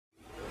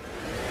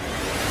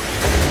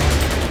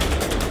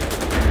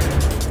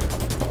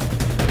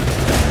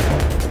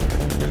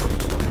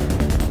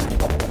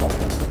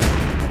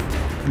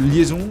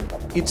Liaison,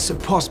 it's a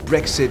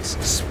post-Brexit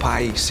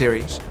spy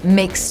series.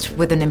 Mixed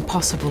with an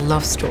impossible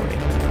love story.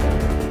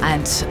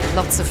 And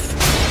lots of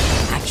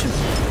action.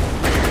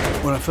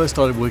 When I first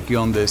started working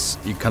on this,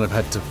 you kind of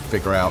had to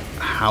figure out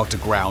how to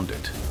ground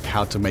it,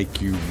 how to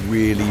make you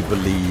really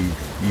believe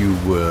you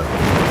were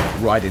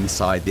right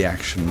inside the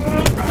action.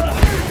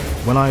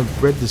 When I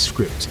read the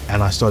script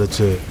and I started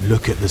to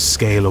look at the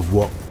scale of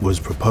what was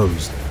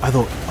proposed, I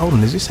thought, hold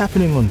on, is this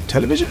happening on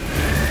television?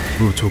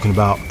 We were talking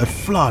about a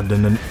flood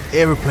and an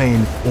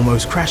aeroplane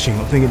almost crashing.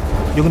 I'm thinking,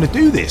 you're going to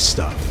do this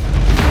stuff?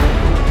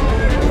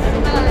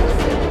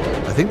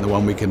 I think the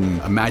one we can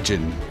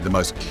imagine the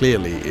most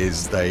clearly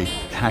is they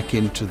hack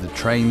into the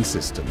train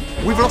system.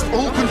 We've lost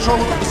all control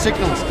of the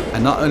signals.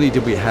 And not only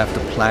did we have to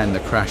plan the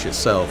crash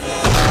itself,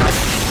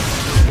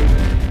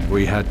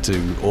 we had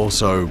to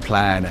also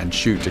plan and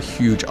shoot a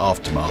huge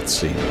aftermath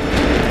scene.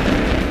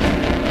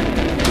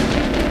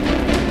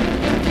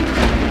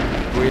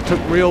 We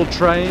took real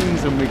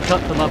trains and we cut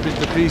them up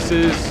into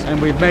pieces,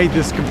 and we've made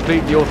this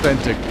completely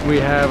authentic. We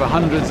have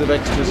hundreds of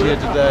extras here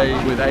today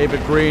with Ava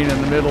Green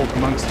in the middle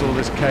amongst all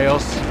this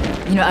chaos.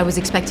 You know, I was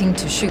expecting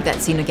to shoot that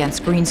scene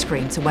against green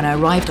screen, so when I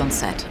arrived on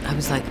set, I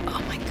was like,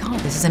 oh my God,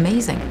 this is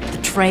amazing.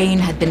 The train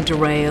had been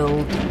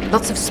derailed,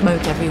 lots of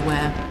smoke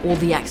everywhere. All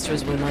the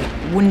extras were like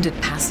wounded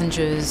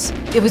passengers.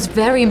 It was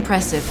very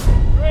impressive.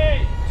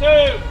 3, 2,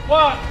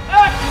 1,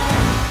 action!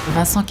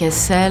 Vincent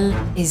Cassel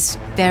is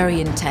very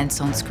intense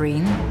on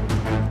screen.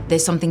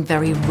 There's something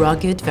very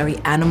rugged, very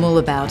animal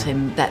about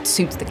him that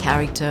suits the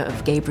character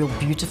of Gabriel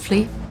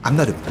beautifully. I'm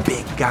not a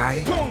big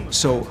guy,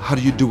 so how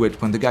do you do it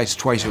when the guy's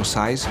twice your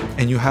size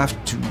and you have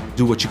to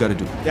do what you gotta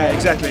do? Yeah,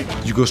 exactly.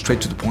 You go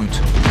straight to the point.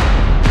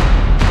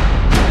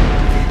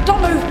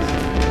 Don't move!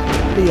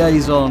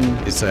 Liaison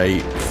is a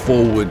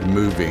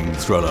forward-moving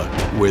thriller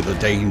with a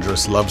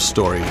dangerous love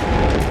story.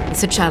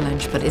 It's a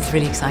challenge, but it's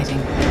really exciting.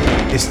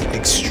 It's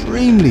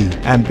extremely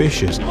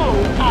ambitious.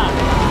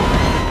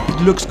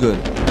 It looks good.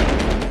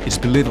 It's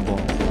believable.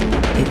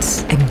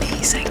 It's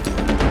amazing.